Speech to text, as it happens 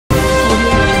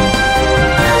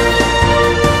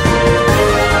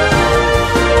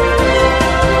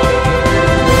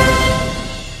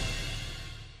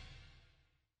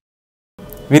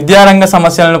విద్యారంగ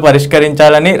సమస్యలను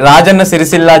పరిష్కరించాలని రాజన్న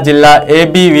సిరిసిల్ల జిల్లా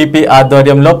ఏబీవీపీ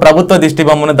ఆధ్వర్యంలో ప్రభుత్వ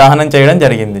దిష్టిబొమ్మను దహనం చేయడం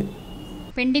జరిగింది.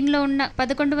 పెండింగ్ లో ఉన్న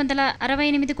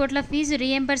 1168 కోట్ల ఫీజు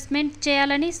రీఎంబర్స్మెంట్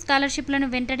చేయాలని, స్కాలర్షిప్లను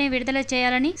వెంటనే విడుదల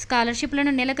చేయాలని,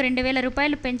 స్కాలర్షిప్లను నెలకు 2000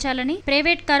 రూపాయలు పెంచాలని,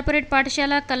 ప్రైవేట్ కార్పొరేట్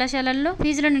పాఠశాల కళాశాలల్లో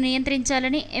ఫీజులను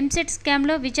నియంత్రించాలని, ఎంసెట్ స్కామ్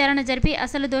లో విచారణ జరిపి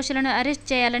అసలు దోషులను అరెస్ట్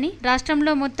చేయాలని,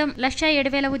 రాష్ట్రంలో మొత్తం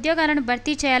 1,07,000 ఉద్యోగాలను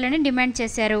భర్తీ చేయాలని డిమాండ్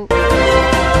చేశారు.